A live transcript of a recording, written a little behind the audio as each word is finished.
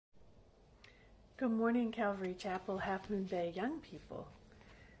Good morning, Calvary Chapel, Half Moon Bay young people.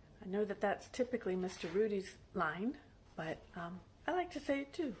 I know that that's typically Mr. Rudy's line, but I like to say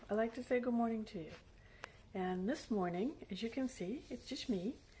it too. I like to say good morning to you. And this morning, as you can see, it's just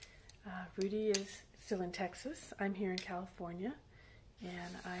me. Rudy is still in Texas. I'm here in California,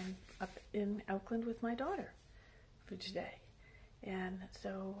 and I'm up in Oakland with my daughter for today. And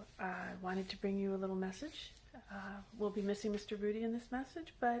so I wanted to bring you a little message. We'll be missing Mr. Rudy in this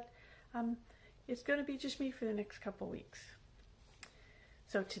message, but it's going to be just me for the next couple weeks.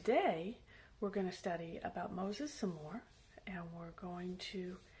 So today we're going to study about Moses some more, and we're going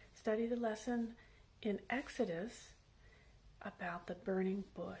to study the lesson in Exodus about the burning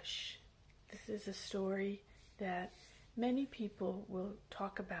bush. This is a story that many people will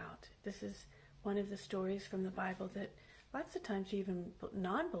talk about. This is one of the stories from the Bible that lots of times even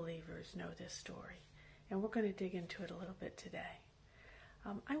non-believers know this story, and we're going to dig into it a little bit today.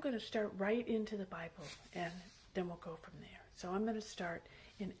 I'm going to start right into the Bible, and then we'll go from there. So I'm going to start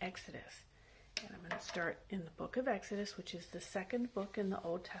in Exodus, and I'm going to start in the book of Exodus, which is the second book in the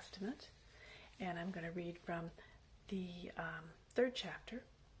Old Testament, and I'm going to read from the third chapter,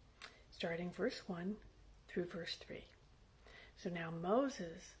 starting verse 1 through verse 3. So now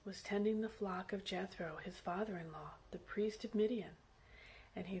Moses was tending the flock of Jethro, his father-in-law, the priest of Midian,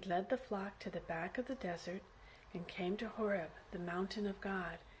 and he led the flock to the back of the desert and came to Horeb, the mountain of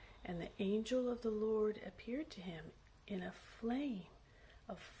God, and the angel of the Lord appeared to him in a flame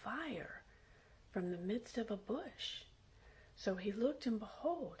of fire from the midst of a bush. So he looked, and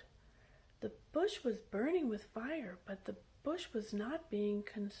behold, the bush was burning with fire, but the bush was not being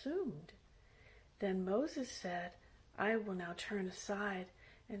consumed. Then Moses said, I will now turn aside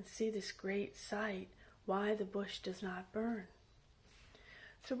and see this great sight, why the bush does not burn.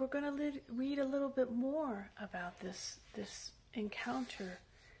 So we're going to read a little bit more about this encounter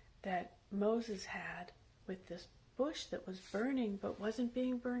that Moses had with this bush that was burning but wasn't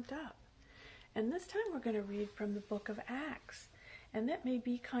being burnt up. And this time we're going to read from the book of Acts. And that may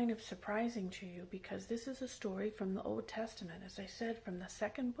be kind of surprising to you because this is a story from the Old Testament, as I said, from the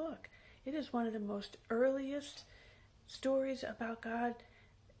second book. It is one of the most earliest stories about God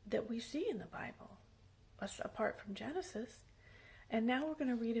that we see in the Bible, apart from Genesis. And now we're going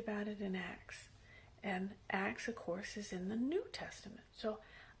to read about it in Acts. And Acts, of course, is in the New Testament. So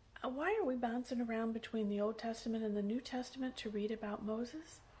why are we bouncing around between the Old Testament and the New Testament to read about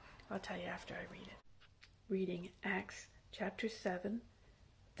Moses? I'll tell you after I read it. Reading Acts chapter 7,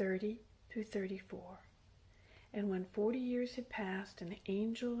 30 through 34. And when 40 years had passed, an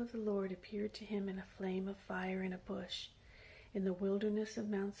angel of the Lord appeared to him in a flame of fire in a bush in the wilderness of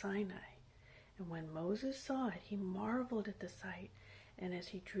Mount Sinai. And when Moses saw it, he marveled at the sight. And as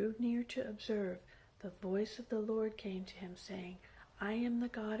he drew near to observe, the voice of the Lord came to him, saying, I am the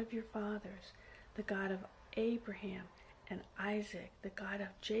God of your fathers, the God of Abraham and Isaac, the God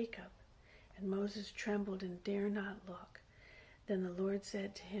of Jacob. And Moses trembled and dared not look. Then the Lord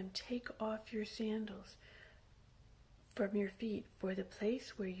said to him, Take off your sandals from your feet, for the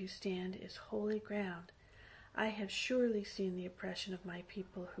place where you stand is holy ground. I have surely seen the oppression of my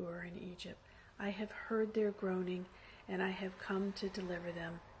people who are in Egypt. I have heard their groaning, and I have come to deliver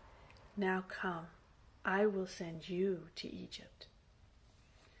them. Now come, I will send you to Egypt.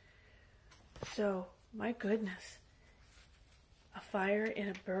 So, my goodness, a fire in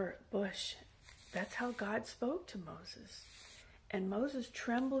a bush. That's how God spoke to Moses. And Moses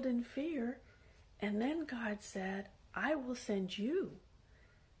trembled in fear, and then God said, I will send you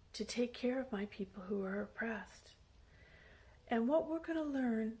to take care of my people who are oppressed. And what we're going to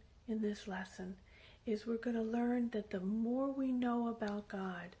learn in this lesson is we're going to learn that the more we know about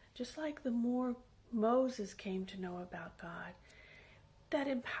God, just like the more Moses came to know about God, that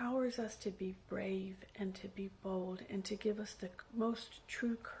empowers us to be brave and to be bold and to give us the most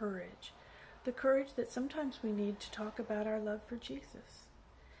true courage, the courage that sometimes we need to talk about our love for Jesus.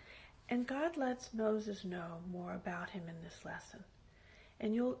 And God lets Moses know more about him in this lesson.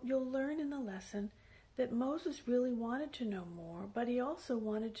 And you'll learn in the lesson that Moses really wanted to know more, but he also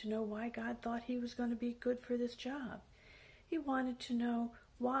wanted to know why God thought he was going to be good for this job. He wanted to know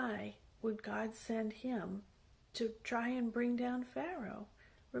why would God send him to try and bring down Pharaoh.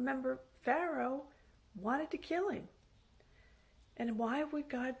 Remember, Pharaoh wanted to kill him. And why would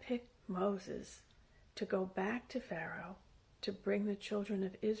God pick Moses to go back to Pharaoh to bring the children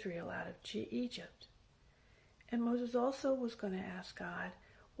of Israel out of Egypt? And Moses also was going to ask God,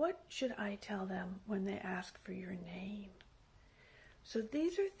 what should I tell them when they ask for your name? So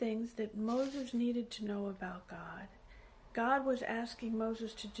these are things that Moses needed to know about God. God was asking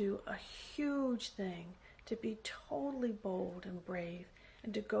Moses to do a huge thing, to be totally bold and brave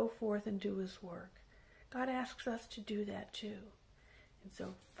and to go forth and do his work. God asks us to do that too. And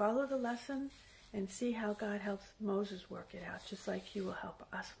so follow the lesson and see how God helps Moses work it out, just like he will help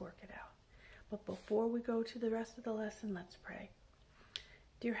us work it out. But before we go to the rest of the lesson, let's pray.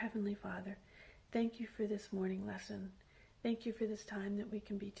 Dear Heavenly Father, thank you for this morning lesson. Thank you for this time that we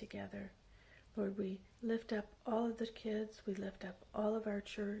can be together. Lord, we lift up all of the kids. We lift up all of our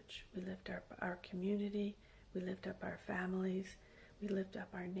church. We lift up our community. We lift up our families. We lift up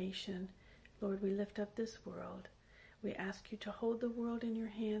our nation. Lord, we lift up this world. We ask you to hold the world in your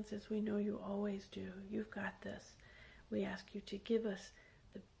hands as we know you always do. You've got this. We ask you to give us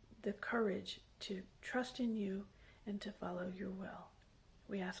the courage to trust in you and to follow your will.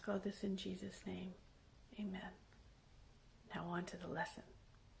 We ask all this in Jesus' name. Amen. Now on to the lesson.